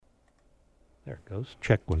There it goes.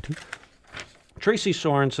 Check 1, 2. Tracy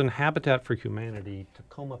Sorensen, Habitat for Humanity,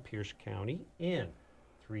 Tacoma Pierce County, in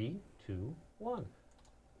 3, 2, 1.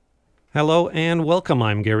 Hello and welcome.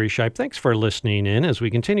 I'm Gary Shipe. Thanks for listening in as we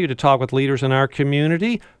continue to talk with leaders in our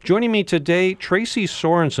community. Joining me today, Tracy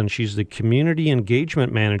Sorensen. She's the Community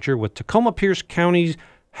Engagement Manager with Tacoma Pierce County's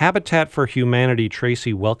Habitat for Humanity.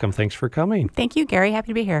 Tracy, welcome. Thanks for coming. Thank you, Gary. Happy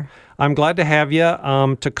to be here. I'm glad to have you.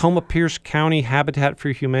 Tacoma Pierce County Habitat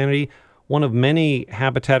for Humanity, one of many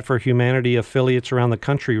Habitat for Humanity affiliates around the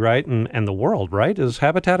country, right? And the world, right? Is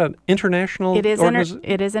Habitat an international organization?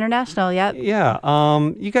 It is international, yeah. Yeah.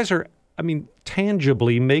 You guys are,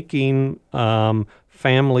 tangibly making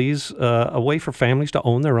families, a way for families to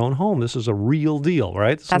own their own home. This is a real deal,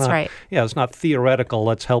 right? That's right. Yeah, it's not theoretical.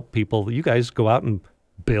 Let's help people. You guys go out and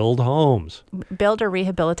build homes. Build or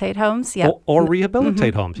rehabilitate homes, yeah. Or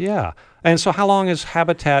rehabilitate homes, yeah. And so how long has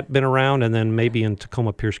Habitat been around, and then maybe in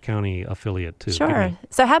Tacoma Pierce County affiliate too? Sure.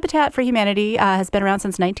 So Habitat for Humanity has been around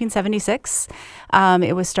since 1976.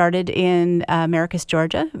 It was started in Maracus,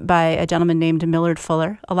 Georgia by a gentleman named Millard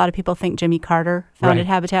Fuller. A lot of people think Jimmy Carter founded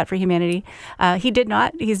Habitat for Humanity. He did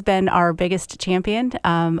not. He's been our biggest champion,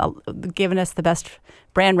 given us the best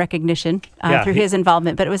brand recognition through his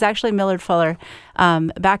involvement. But it was actually Millard Fuller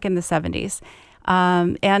back in the 70s.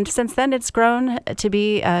 And since then, it's grown to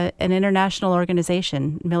be an international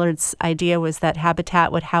organization. Millard's idea was that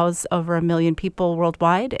Habitat would house over 1 million people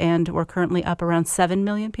worldwide, and we're currently up around 7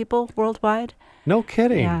 million people worldwide. No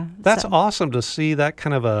kidding. Yeah, That's awesome to see that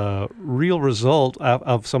kind of a real result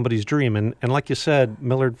of somebody's dream. And like you said,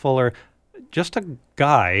 Millard Fuller, just a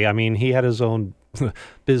guy. I mean, he had his own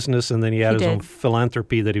business, and then he had his own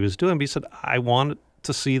philanthropy that he was doing. But he said, I want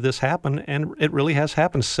to see this happen, and it really has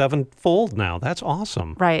happened sevenfold now. That's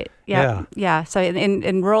awesome. Right. Yeah. So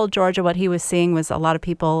in rural Georgia, what he was seeing was a lot of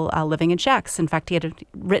people living in shacks. In fact, he had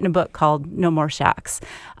written a book called No More Shacks.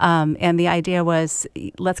 And the idea was,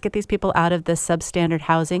 let's get these people out of the substandard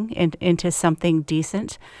housing and into something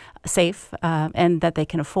decent, safe, and that they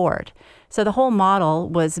can afford. So the whole model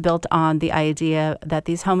was built on the idea that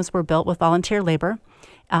these homes were built with volunteer labor.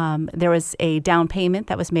 There was a down payment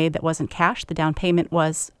that was made that wasn't cash. The down payment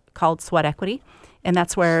was called sweat equity, and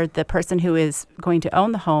that's where the person who is going to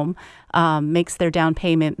own the home makes their down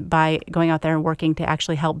payment by going out there and working to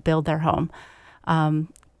actually help build their home.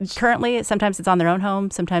 Currently, sometimes it's on their own home,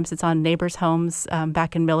 sometimes it's on neighbors' homes.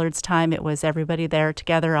 Back in Millard's time, it was everybody there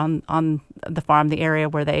together on the farm, the area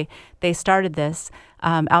where they started this,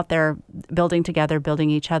 out there building together, building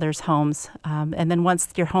each other's homes. And then once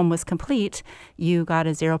your home was complete, you got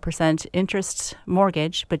a 0% interest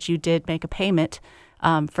mortgage, but you did make a payment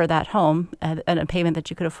for that home, and a payment that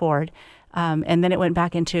you could afford. And then it went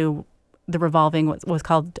back into the revolving, what was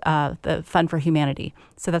called the Fund for Humanity.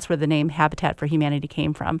 So that's where the name Habitat for Humanity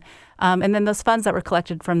came from. And then those funds that were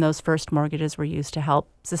collected from those first mortgages were used to help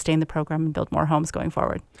sustain the program and build more homes going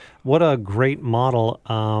forward. What a great model.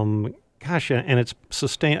 Gosh, and it's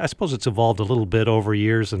sustained. I suppose it's evolved a little bit over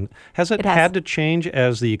years. And has it had to change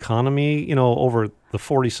as the economy, over the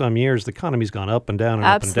 40-some years, the economy's gone up and down and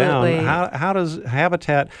Absolutely. up and down. How does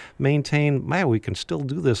Habitat maintain, we can still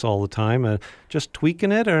do this all the time, just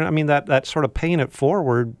tweaking it? Or, that sort of paying it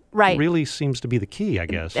forward really seems to be the key, I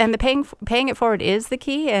guess. And the paying it forward is the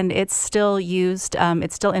key, and it's still used,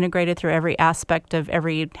 it's still integrated through every aspect of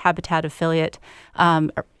every Habitat affiliate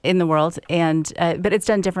in the world, and but it's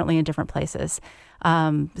done differently in different places.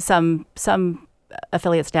 Some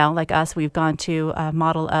affiliates now, like us, we've gone to a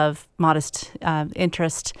model of modest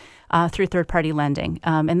interest through third-party lending,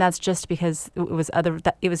 and that's just because it was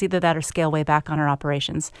either that or scale way back on our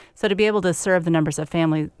operations. So to be able to serve the number of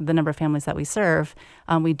families that we serve,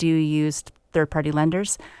 we do use third-party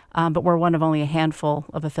lenders, but we're one of only a handful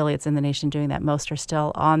of affiliates in the nation doing that. Most are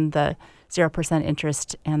still on the 0%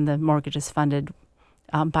 interest, and the mortgage is funded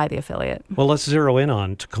by the affiliate. Well, let's zero in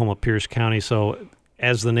on Tacoma Pierce County. So,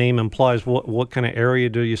 as the name implies, what kind of area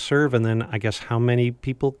do you serve? And then I guess how many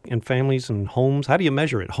people and families and homes? How do you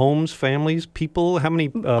measure it? Homes, families, people? How many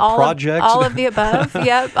projects? All of the above.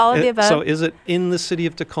 Yep, all of the above. So is it in the city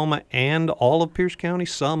of Tacoma and all of Pierce County?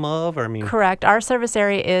 Some of? Correct. Our service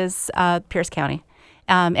area is Pierce County.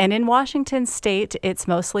 And in Washington State, it's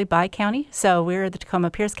mostly by county. So we're the Tacoma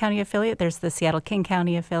Pierce County affiliate. There's the Seattle King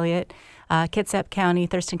County affiliate, Kitsap County,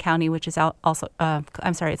 Thurston County, which is also,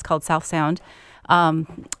 it's called South Sound.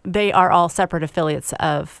 They are all separate affiliates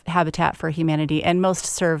of Habitat for Humanity, and most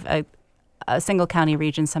serve a single county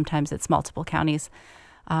region. Sometimes it's multiple counties.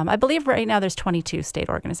 I believe right now there's 22 state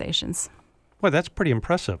organizations. Boy, that's pretty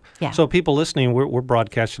impressive. Yeah. So people listening, we're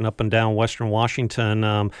broadcasting up and down Western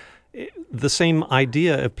Washington. the same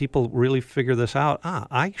idea, if people really figure this out,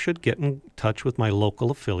 I should get in touch with my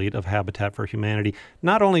local affiliate of Habitat for Humanity.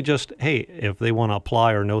 Not only just, hey, if they want to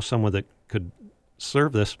apply or know someone that could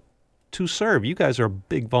serve this, to serve. You guys are a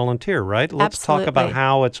big volunteer, right? Let's Absolutely. talk about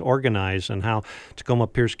how it's organized and how Tacoma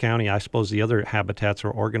Pierce County, I suppose the other habitats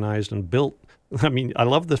are organized and built. I mean, I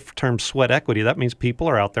love the term sweat equity. That means people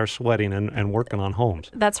are out there sweating and working on homes.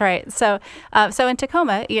 That's right. So in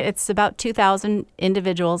Tacoma, it's about 2,000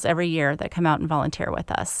 individuals every year that come out and volunteer with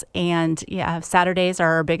us. And Saturdays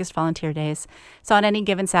are our biggest volunteer days. So on any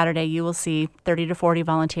given Saturday, you will see 30 to 40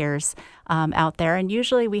 volunteers out there. And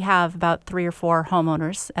usually we have about 3 or 4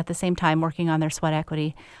 homeowners at the same time working on their sweat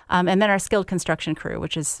equity. And then our skilled construction crew,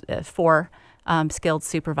 which is 4 skilled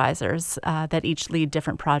supervisors that each lead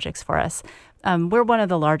different projects for us. We're one of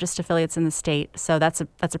the largest affiliates in the state, so that's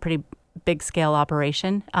a pretty big scale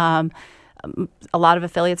operation. A lot of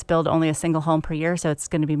affiliates build only a single home per year, so it's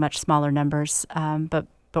going to be much smaller numbers.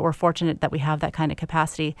 But we're fortunate that we have that kind of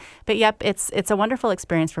capacity. But yep, it's a wonderful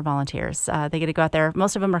experience for volunteers. They get to go out there.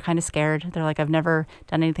 Most of them are kind of scared. They're like, I've never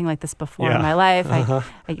done anything like this before in my life.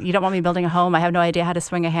 You don't want me building a home. I have no idea how to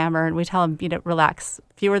swing a hammer. And we tell them, relax.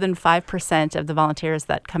 Fewer than 5% of the volunteers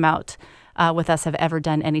that come out with us have ever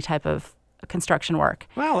done any type of construction work.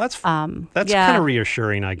 Wow, that's kind of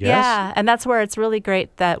reassuring, I guess. Yeah, and that's where it's really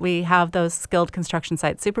great that we have those skilled construction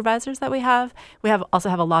site supervisors that we have. We also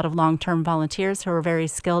have a lot of long-term volunteers who are very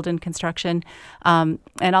skilled in construction, and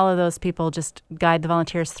all of those people just guide the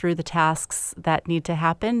volunteers through the tasks that need to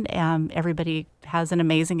happen. Everybody has an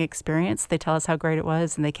amazing experience. They tell us how great it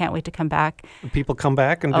was, and they can't wait to come back. People come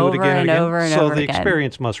back and do it again and again. over and so over the again.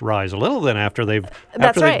 Experience must rise a little then after they've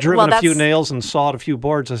right. driven a few nails and sawed a few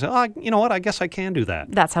boards. They say, you know what? I guess I can do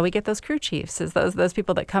that. That's how we get those crew chiefs, is those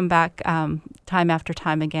people that come back time after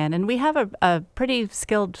time again. And we have a pretty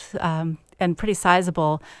skilled and pretty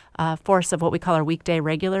sizable force of what we call our weekday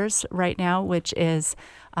regulars right now, which is,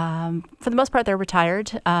 for the most part, they're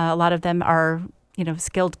retired. A lot of them are,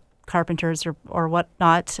 skilled carpenters or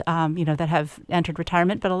whatnot, that have entered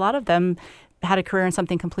retirement, but a lot of them had a career in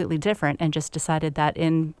something completely different and just decided that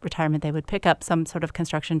in retirement they would pick up some sort of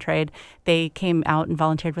construction trade. They came out and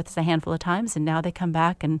volunteered with us a handful of times, and now they come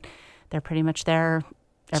back and they're pretty much there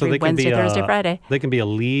every Wednesday, Thursday, Friday. They can be a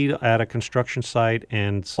lead at a construction site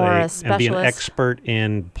and be an expert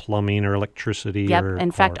in plumbing or electricity. Yep.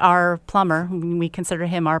 In fact, our plumber, we consider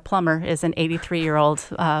him our plumber, is an 83-year-old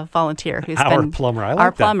volunteer who's plumber. I like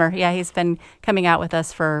our that. plumber. Yeah, he's been coming out with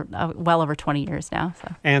us for well over 20 years now.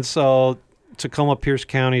 So. And so Tacoma Pierce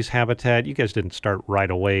County's Habitat, you guys didn't start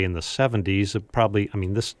right away in the 70s. It probably,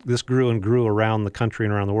 this grew and grew around the country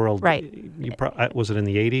and around the world. Right. Was it in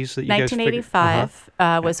the 80s that you guys figured?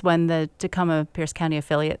 1985 was when the Tacoma Pierce County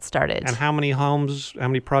affiliate started. And how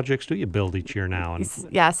many projects do you build each year now?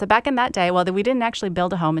 So back in that day, we didn't actually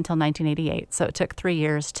build a home until 1988, so it took 3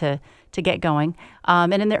 years to get going.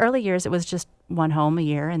 And in the early years, it was just 1 home a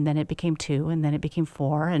year, and then it became 2, and then it became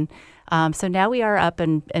 4. And so now we are up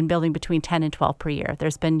and building between 10 and 12 per year.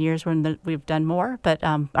 There's been years when we've done more, but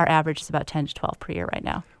our average is about 10 to 12 per year right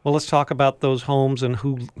now. Well, let's talk about those homes and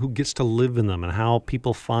who gets to live in them and how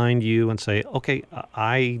people find you and say, okay,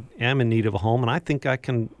 I am in need of a home, and I think I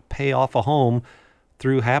can pay off a home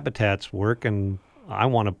through Habitat's work, and I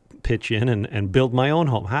want to pitch in and build my own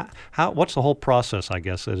home. What's the whole process, I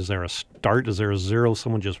guess? Is there a start? Is there a zero?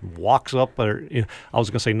 Someone just walks up, or I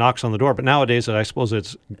was going to say knocks on the door, but nowadays I suppose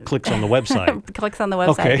it's clicks on the website. Clicks on the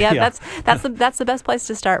website. Okay, yeah. That's the best place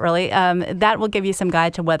to start, really. That will give you some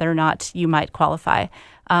guide to whether or not you might qualify.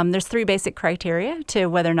 There's 3 basic criteria to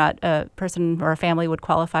whether or not a person or a family would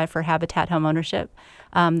qualify for Habitat home ownership.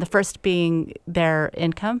 The first being their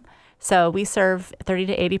income. So we serve 30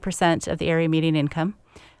 to 80% of the area median income.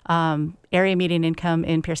 Area median income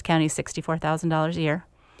in Pierce County is $64,000 a year,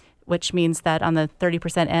 which means that on the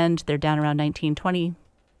 30% end, they're down around $19,000,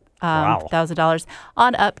 $20,000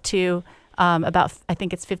 on up to about, I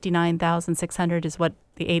think it's $59,600 is what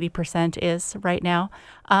the 80% is right now.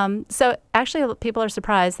 So actually, people are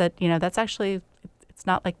surprised that that's actually, it's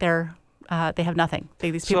not like they have nothing.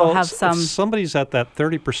 These people have some. If somebody's at that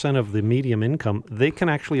 30% of the median income, they can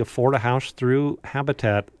actually afford a house through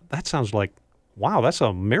Habitat. That sounds like, wow, that's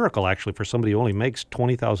a miracle actually for somebody who only makes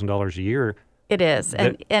 $20,000 a year. It is,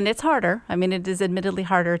 and it's harder. It is admittedly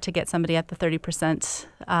harder to get somebody at the 30%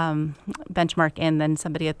 benchmark in than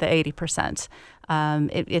somebody at the 80%.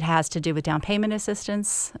 It has to do with down payment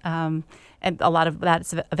assistance, and a lot of that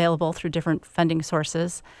is available through different funding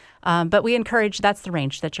sources. But we encourage, that's the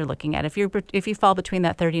range that you're looking at. If you fall between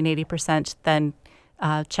that 30 and 80%, then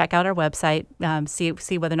check out our website,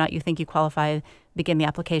 see whether or not you think you qualify, begin the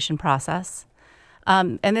application process.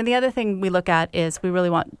 And then the other thing we look at is we really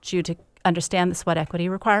want you to understand the sweat equity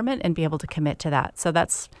requirement and be able to commit to that. So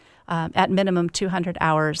that's at minimum 200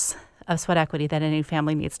 hours of sweat equity that any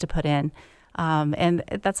family needs to put in. And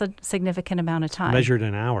that's a significant amount of time. Measured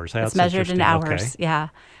in hours. That's it's measured in hours, okay. yeah.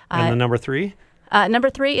 And the number 3? Number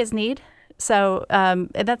 3 is need. So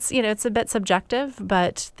that's, it's a bit subjective,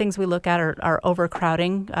 but things we look at are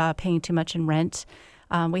overcrowding, paying too much in rent.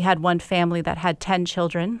 We had one family that had 10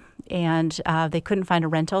 children, and they couldn't find a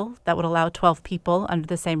rental that would allow 12 people under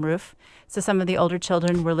the same roof. So some of the older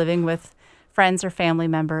children were living with friends or family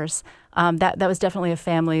members. That was definitely a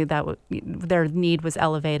family that their need was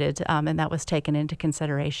elevated, and that was taken into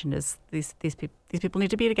consideration. Is these people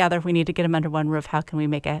need to be together? We need to get them under one roof. How can we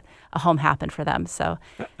make a home happen for them? So,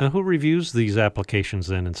 who reviews these applications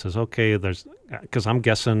then and says, okay, because I'm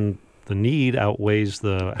guessing the need outweighs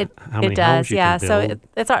how many homes you can build.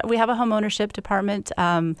 So we have a home ownership department.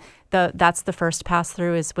 That's the first pass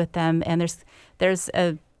through is with them, and there's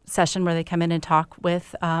a session where they come in and talk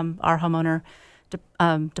with our homeowner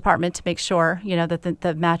department to make sure that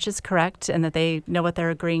the match is correct and that they know what they're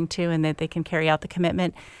agreeing to and that they can carry out the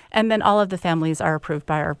commitment. And then all of the families are approved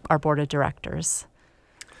by our board of directors.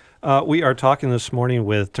 We are talking this morning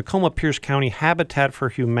with Tacoma Pierce County Habitat for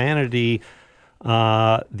Humanity,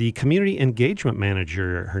 the community engagement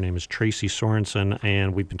manager. Her name is Tracy Sorensen,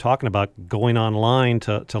 and we've been talking about going online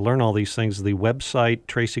to learn all these things. The website,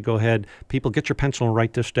 Tracy, go ahead. People, get your pencil and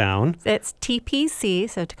write this down. It's TPC,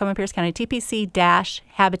 so Tacoma Pierce County,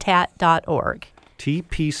 TPC-habitat.org.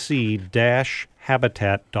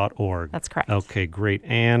 TPC-habitat.org. That's correct. Okay, great.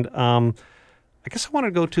 And I guess I want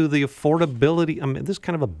to go to the affordability. I mean, this is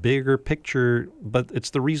kind of a bigger picture, but it's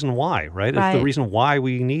the reason why, right? It's the reason why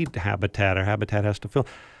we need habitat, or habitat has to fill.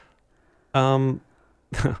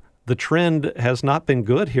 The trend has not been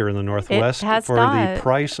good here in the Northwest for the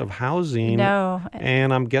price of housing. No.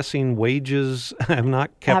 And I'm guessing wages have not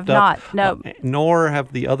kept up. Have not, no. Nor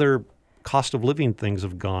have the other cost of living things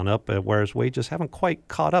have gone up, whereas wages haven't quite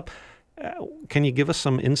caught up. Can you give us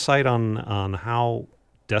some insight on how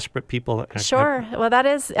desperate people? Sure. Well, that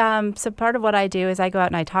is, so part of what I do is I go out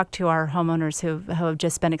and I talk to our homeowners who have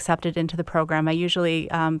just been accepted into the program. I usually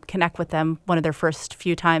connect with them one of their first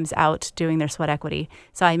few times out doing their sweat equity.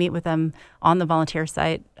 So I meet with them on the volunteer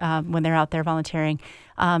site when they're out there volunteering.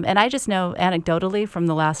 And I just know anecdotally from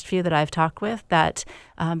the last few that I've talked with that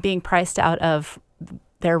being priced out of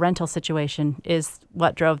their rental situation is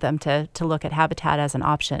what drove them to look at Habitat as an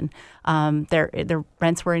option. Their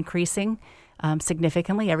rents were increasing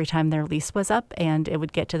significantly every time their lease was up, and it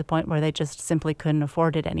would get to the point where they just simply couldn't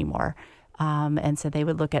afford it anymore. And so they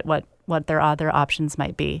would look at what their other options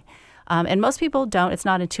might be. And most people don't. It's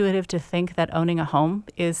not intuitive to think that owning a home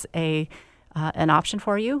is an option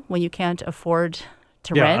for you when you can't afford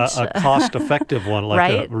to rent. A cost-effective one, like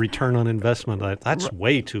right? a return on investment. That's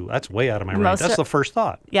way out of my range. That's the first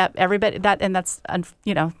thought. Yeah, everybody that's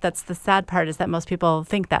the sad part is that most people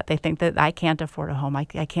think that. They think that I can't afford a home. I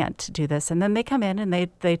can't do this. And then they come in and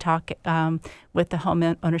they talk with the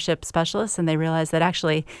home ownership specialist, and they realize that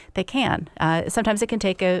actually they can. Sometimes it can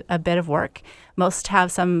take a bit of work. Most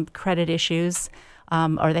have some credit issues.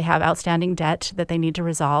 Or they have outstanding debt that they need to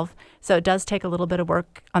resolve. So it does take a little bit of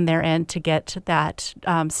work on their end to get that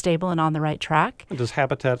stable and on the right track. And does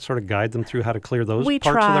Habitat sort of guide them through how to clear those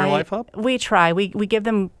parts of their life up? We try. We give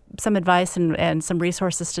them some advice and some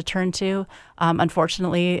resources to turn to.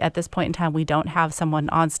 Unfortunately, at this point in time, we don't have someone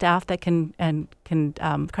on staff that can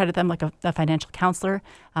credit them like a financial counselor.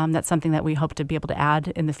 That's something that we hope to be able to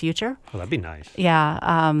add in the future. Oh, that'd be nice.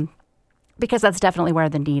 Yeah. Because that's definitely where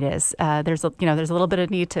the need is. There's a little bit of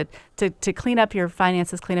need to clean up your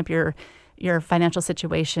finances, clean up your financial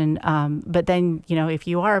situation. But then, if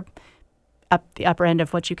you are up the upper end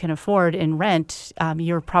of what you can afford in rent,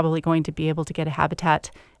 you're probably going to be able to get a Habitat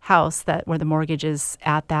house where the mortgage is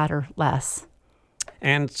at that or less.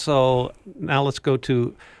 And so now let's go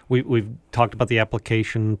to, we've talked about the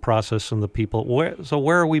application process and the people.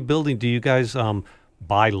 Where are we building? Do you guys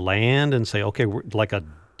buy land and say, okay, we're like a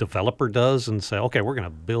developer does and say, okay, we're going to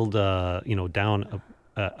build down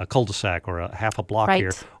a cul-de-sac or a half a block right.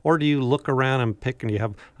 here? Or do you look around and pick, and you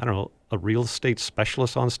have, I don't know, a real estate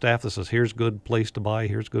specialist on staff that says, here's a good place to buy,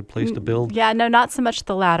 here's a good place to build? Yeah, no, not so much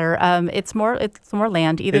the latter. It's more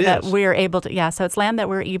land either that we're able to. Yeah, so it's land that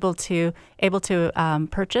we're able to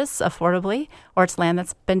purchase affordably, or it's land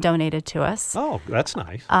that's been donated to us. Oh, that's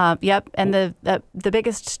nice. Yep, and the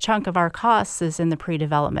biggest chunk of our costs is in the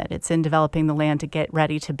pre-development. It's in developing the land to get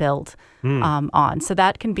ready to build on. So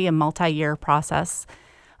that can be a multi-year process.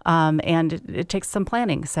 And it takes some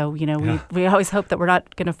planning. So, we always hope that we're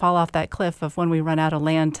not going to fall off that cliff of when we run out of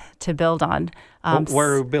land to build on.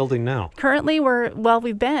 Where are we building now? Currently,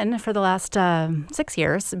 we've been for the last 6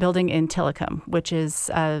 years building in Tillicum, which is,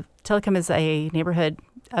 Tillicum is a neighborhood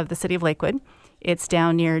of the city of Lakewood. It's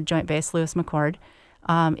down near Joint Base Lewis McChord.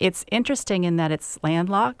 It's interesting in that it's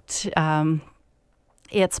landlocked.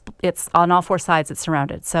 It's on all four sides. It's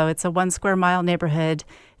surrounded. So it's a 1 square mile neighborhood.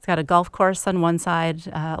 It's got a golf course on one side,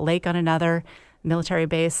 a lake on another, military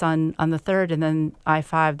base on the third, and then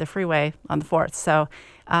I-5, the freeway, on the fourth. So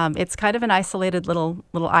it's kind of an isolated little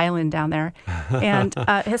island down there. And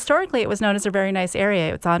historically, it was known as a very nice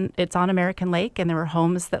area. It's on American Lake, and there were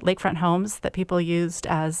lakefront homes that people used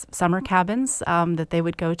as summer cabins that they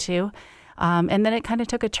would go to. And then it kind of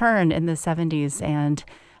took a turn in the 70s, and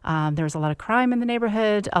there was a lot of crime in the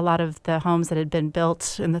neighborhood. A lot of the homes that had been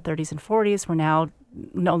built in the 30s and 40s were now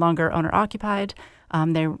no longer owner-occupied.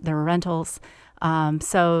 They were rentals.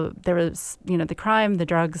 So there was, the crime, the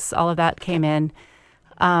drugs, all of that came in.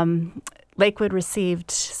 Lakewood received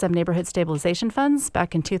some neighborhood stabilization funds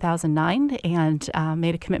back in 2009 and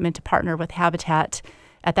made a commitment to partner with Habitat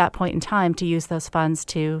at that point in time to use those funds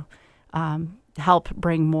to help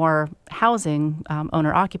bring more housing,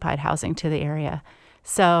 owner-occupied housing, to the area.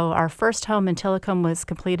 So our first home in Tillicum was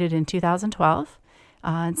completed in 2012.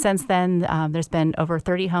 And since then, there's been over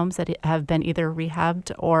 30 homes that have been either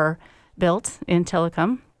rehabbed or built in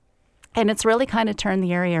Tillicum. And it's really kind of turned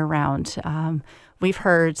the area around. We've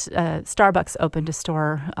heard Starbucks opened a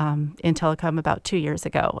store in Tillicum about 2 years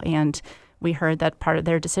ago. And we heard that part of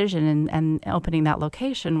their decision in opening that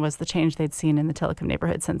location was the change they'd seen in the Tillicum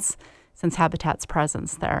neighborhood since Habitat's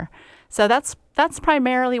presence there. So that's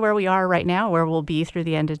primarily where we are right now, where we'll be through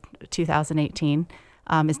the end of 2018,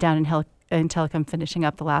 is down in Tillicum, finishing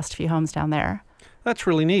up the last few homes down there. That's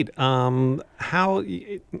really neat. I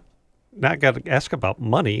got to ask about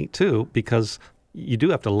money, too, because you do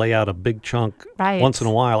have to lay out a big chunk once in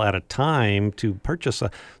a while at a time to purchase.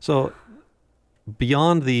 So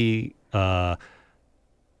beyond the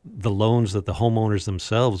loans that the homeowners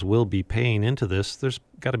themselves will be paying into this, there's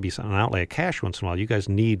got to be an outlay of cash once in a while. You guys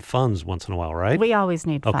need funds once in a while, right? We always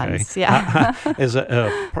need funds, yeah.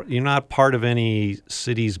 You're not part of any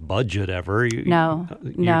city's budget ever? No.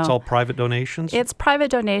 It's all private donations? It's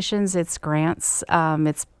private donations. It's grants.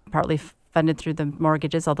 It's partly funded through the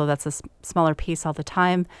mortgages, although that's a smaller piece all the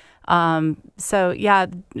time. So,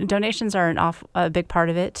 donations are a big part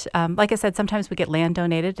of it. Like I said, sometimes we get land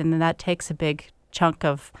donated, and then that takes a big chunk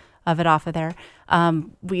of it off of there.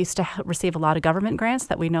 We used to receive a lot of government grants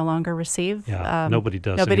that we no longer receive. Yeah, nobody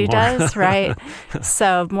does Nobody anymore. does, right?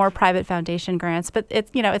 So more private foundation grants, but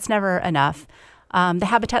it's never enough. The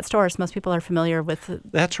Habitat stores, most people are familiar with.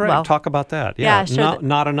 That's right. Well, talk about that. Yeah, sure.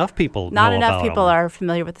 Not enough people Not know enough about people them. are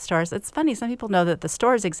familiar with the stores. It's funny. Some people know that the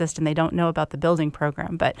stores exist and they don't know about the building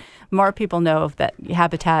program, but more people know that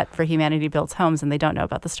Habitat for Humanity builds homes and they don't know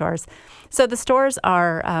about the stores. So the stores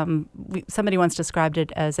are, somebody once described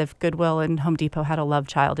it as if Goodwill and Home Depot had a love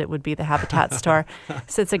child, it would be the Habitat store.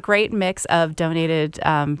 So it's a great mix of donated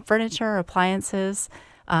furniture, appliances,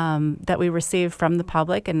 that we receive from the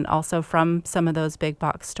public and also from some of those big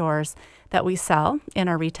box stores that we sell in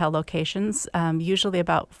our retail locations. Usually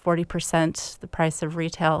about 40% the price of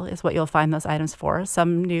retail is what you'll find those items for,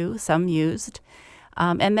 some new, some used.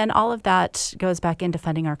 And then all of that goes back into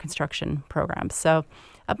funding our construction programs. So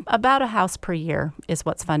about a house per year is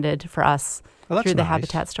what's funded for us through the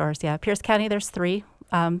Habitat stores. Yeah, Pierce County, there's 3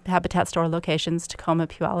 Habitat store locations, Tacoma,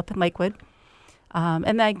 Puyallup, and Lakewood.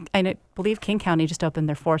 And I believe King County just opened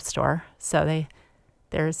their 4th store, so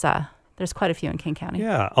there's quite a few in King County.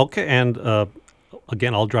 Yeah, okay, and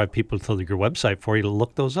again, I'll drive people to your website for you to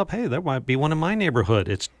look those up. Hey, there might be one in my neighborhood.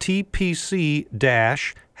 It's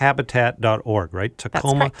tpc-habitat.org, right?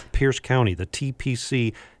 Tacoma, Pierce County, the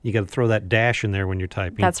TPC. You got to throw that dash in there when you're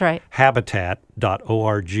typing. That's right.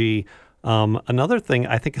 Habitat.org. Another thing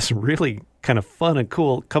I think is really kind of fun and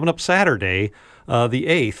cool, coming up Saturday, the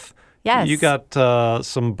 8th. Yes. You got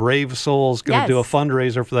some brave souls going to do a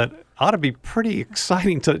fundraiser for that. Ought to be pretty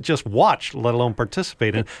exciting to just watch, let alone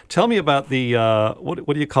participate in. Tell me about the, what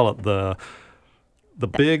do you call it, the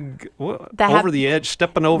big, over the edge,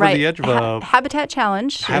 stepping over the edge of a... Habitat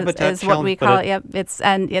Challenge is what we call it. Yep.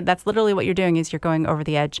 That's literally what you're doing is you're going over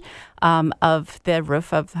the edge of the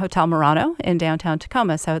roof of Hotel Murano in downtown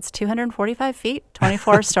Tacoma. So it's 245 feet,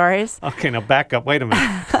 24 stories. Okay, now back up. Wait a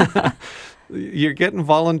minute. You're getting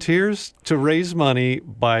volunteers to raise money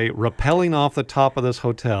by rappelling off the top of this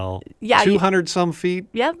hotel. Yeah. 200 some feet?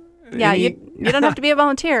 Yep. Yeah, you don't have to be a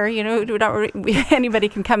volunteer. Anybody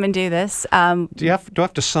can come and do this. Do I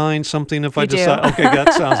have to sign something if I You do. decide? Okay,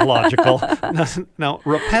 that sounds logical. Now,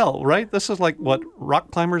 rappel, right? This is like what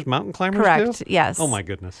rock climbers, mountain climbers Correct. do? Yes. Oh my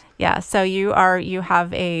goodness. Yeah. So you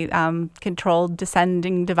have a controlled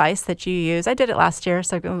descending device that you use. I did it last year,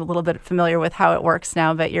 so I'm a little bit familiar with how it works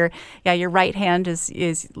now. But your right hand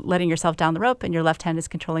is letting yourself down the rope, and your left hand is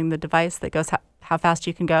controlling the device that goes how fast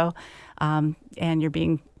you can go, and you're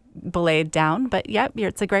being belayed down. But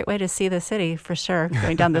it's a great way to see the city for sure,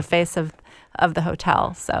 going down the face of the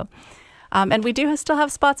hotel. So, and we do still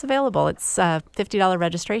have spots available. It's a $50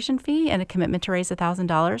 registration fee and a commitment to raise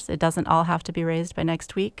 $1,000. It doesn't all have to be raised by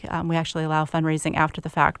next week. We actually allow fundraising after the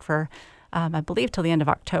fact for, I believe, till the end of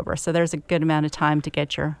October. So there's a good amount of time to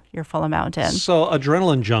get your full amount in. So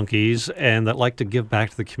adrenaline junkies and that like to give back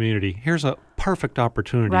to the community, here's a perfect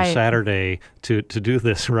opportunity Saturday to do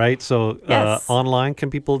this, right? So Yes. online,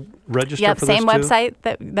 can people register Yep, for this same too? website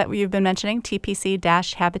that you've been mentioning,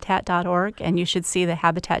 tpc-habitat.org, and you should see the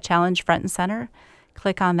Habitat Challenge front and center.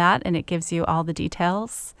 Click on that, and it gives you all the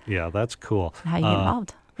details, Yeah, that's cool. how you get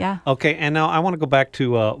involved. Yeah. Okay, and now I want to go back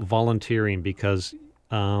to volunteering because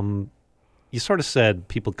you sort of said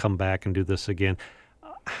people come back and do this again.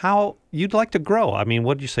 How you'd like to grow? I mean,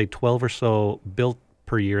 what did you say, 12 or so built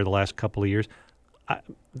per year the last couple of years?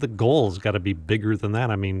 The goal's got to be bigger than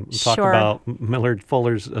that. I mean, talk Sure. about Millard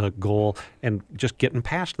Fuller's goal and just getting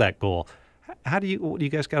past that goal. Do you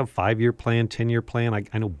guys got a 5-year plan, 10-year plan?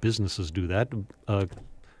 I know businesses do that.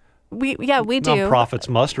 We do. Nonprofits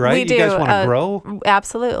must, right? We do. You guys want to grow?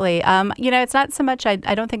 Absolutely. It's not so much, I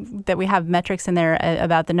don't think that we have metrics in there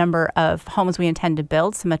about the number of homes we intend to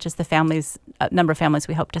build so much as the number of families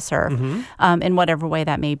we hope to serve in whatever way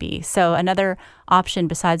that may be. So another option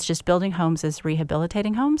besides just building homes is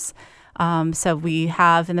rehabilitating homes. So we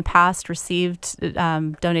have in the past received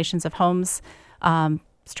donations of homes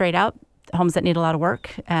straight out, homes that need a lot of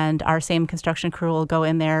work, and our same construction crew will go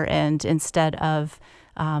in there and instead of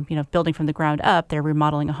building from the ground up, they're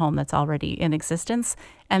remodeling a home that's already in existence,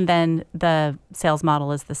 and then the sales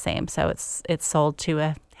model is the same. So it's sold to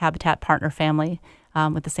a Habitat partner family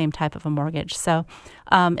with the same type of a mortgage. So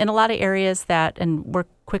in a lot of areas and we're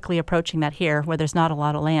quickly approaching that here, where there's not a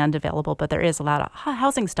lot of land available, but there is a lot of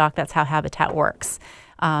housing stock. That's how Habitat works.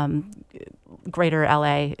 Greater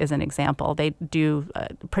LA is an example. They do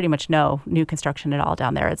pretty much no new construction at all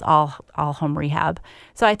down there. It's all home rehab.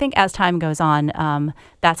 So I think as time goes on,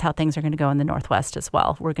 that's how things are going to go in the Northwest as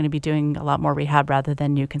well. We're going to be doing a lot more rehab rather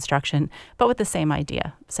than new construction, but with the same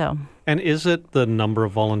idea. So. And is it the number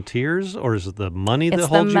of volunteers, or is it the money that It's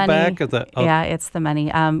holds the you money. back? Yeah, it's the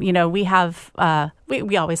money. We have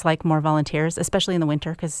we always like more volunteers, especially in the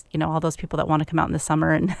winter, because all those people that want to come out in the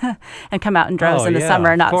summer and and come out in droves in the summer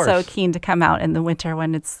are not so keen to come out in the winter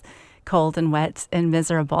when it's cold and wet and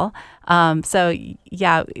miserable. But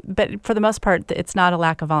for the most part, it's not a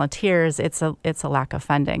lack of volunteers. It's a lack of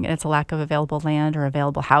funding, and it's a lack of available land or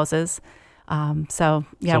available houses. So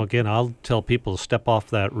again, I'll tell people to step off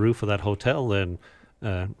that roof of that hotel and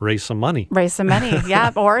raise some money. Raise some money,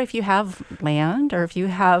 yeah. Or if you have land, or if you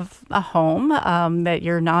have a home that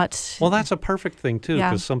you're not. Well, that's a perfect thing too,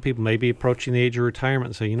 because some people may be approaching the age of retirement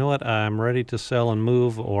and say, you know what, I'm ready to sell and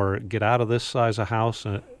move or get out of this size of house.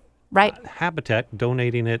 Right. Habitat,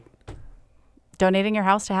 donating your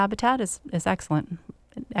house to Habitat is excellent.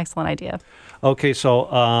 Excellent idea. Okay, so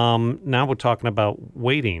now we're talking about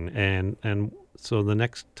waiting, and so the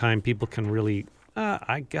next time people can really,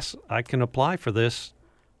 I guess I can apply for this.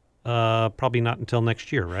 Probably not until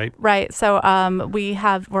next year, right? Right. So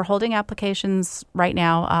we're holding applications right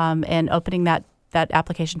now and opening that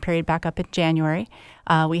application period back up in January.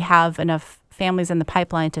 We have enough families in the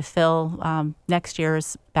pipeline to fill next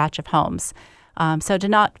year's batch of homes. So to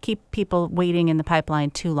not keep people waiting in the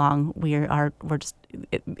pipeline too long, because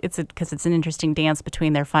it's an interesting dance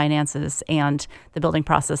between their finances and the building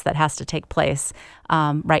process that has to take place.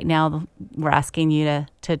 Right now, we're asking you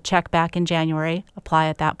to check back in January, apply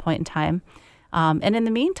at that point in time. And in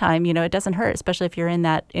the meantime, it doesn't hurt, especially if you're in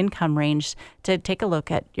that income range, to take a look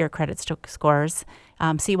at your credit scores,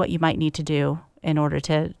 see what you might need to do in order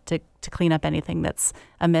to clean up anything that's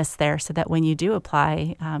amiss there, so that when you do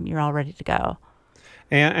apply, you're all ready to go.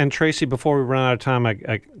 And Tracy, before we run out of time,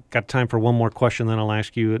 I got time for one more question, then I'll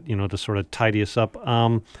ask you, to sort of tidy us up.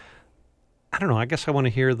 I don't know. I guess I want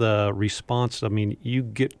to hear the response. I mean, you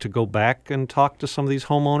get to go back and talk to some of these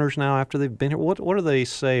homeowners now after they've been here. What do they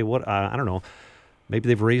say? I don't know. maybe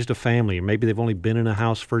they've raised a family, or maybe they've only been in a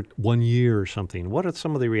house for 1 year or something. What are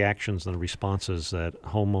some of the reactions and responses that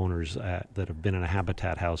homeowners that have been in a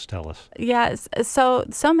Habitat house tell us? Yes.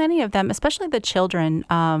 So many of them, especially the children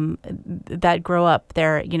that grow up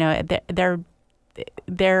there,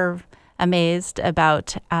 they're amazed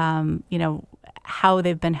about, how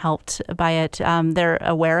they've been helped by it. They're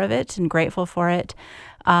aware of it and grateful for it.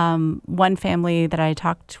 One family that I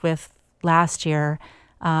talked with last year,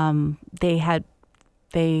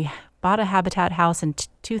 they bought a Habitat house in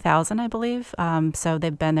 2000, I believe. So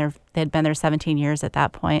they'd been there 17 years at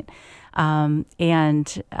that point.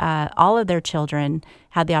 And all of their children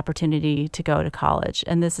had the opportunity to go to college.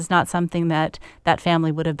 And this is not something that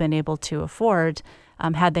family would have been able to afford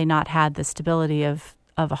had they not had the stability of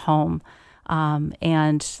a home.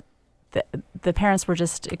 And the parents were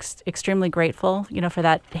just extremely grateful, for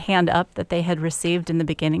that hand up that they had received in the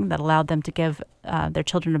beginning that allowed them to give their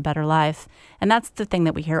children a better life. And that's the thing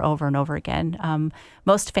that we hear over and over again.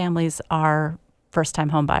 Most families are first-time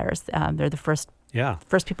home buyers. They're the first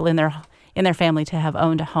people in their family to have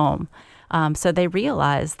owned a home. So they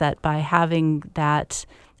realize that by having that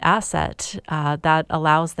asset, that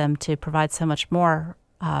allows them to provide so much more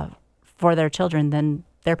for their children than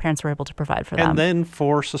their parents were able to provide for them. And then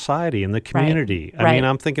for society and the community. Right. I mean,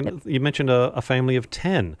 I'm thinking, you mentioned a family of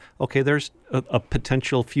 10. Okay, there's a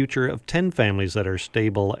potential future of 10 families that are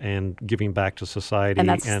stable and giving back to society. And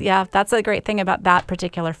that's a great thing about that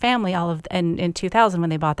particular family. In 2000,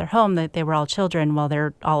 when they bought their home, that they were all children. Well,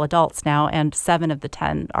 they're all adults now, and 7 of the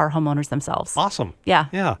 10 are homeowners themselves. Awesome. Yeah.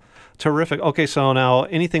 Yeah. Terrific. Okay, so now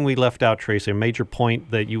anything we left out, Tracy, a major point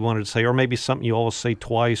that you wanted to say, or maybe something you always say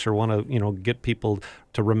twice or want to, get people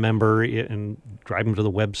to remember and drive them to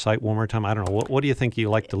the website one more time? I don't know. What do you think you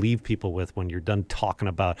like to leave people with when you're done talking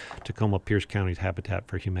about Tacoma Pierce County's Habitat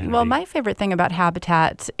for Humanity? Well, my favorite thing about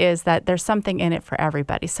Habitat is that there's something in it for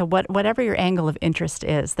everybody. So whatever your angle of interest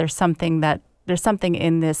is, there's something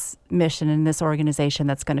in this mission, in this organization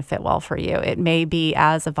that's going to fit well for you. It may be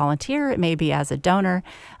as a volunteer, it may be as a donor,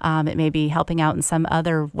 it may be helping out in some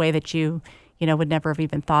other way that you would never have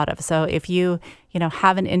even thought of. So if you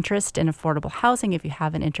have an interest in affordable housing, if you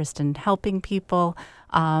have an interest in helping people,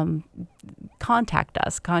 contact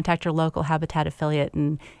us. Contact your local Habitat affiliate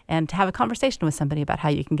and have a conversation with somebody about how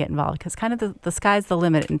you can get involved, because kind of the sky's the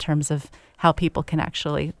limit in terms of how people can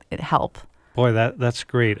actually help. Boy, that's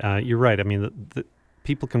great. You're right. I mean, the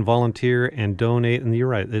people can volunteer and donate, and you're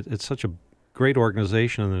right. It's such a great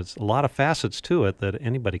organization, and there's a lot of facets to it that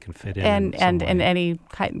anybody can fit in. And in any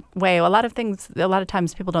kind way. A lot of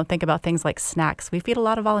times people don't think about things like snacks. We feed a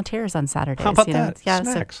lot of volunteers on Saturdays. How about that? Yeah,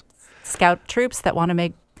 snacks. So scout troops that want to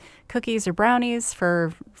make cookies or brownies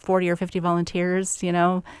for 40 or 50 volunteers,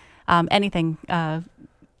 anything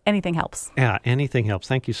helps. Yeah, anything helps.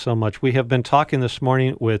 Thank you so much. We have been talking this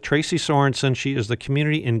morning with Tracy Sorensen. She is the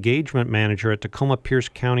Community Engagement Manager at Tacoma Pierce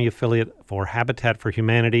County affiliate for Habitat for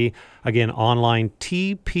Humanity. Again, online,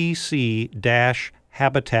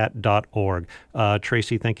 tpc-habitat.org.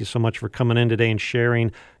 Tracy, thank you so much for coming in today and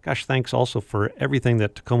sharing. Gosh, thanks also for everything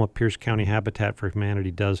that Tacoma Pierce County Habitat for Humanity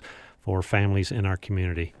does for families in our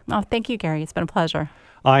community. Oh, thank you, Gary. It's been a pleasure.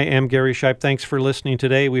 I am Gary Shipe. Thanks for listening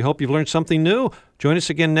today. We hope you've learned something new. Join us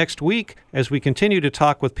again next week as we continue to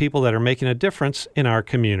talk with people that are making a difference in our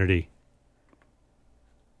community.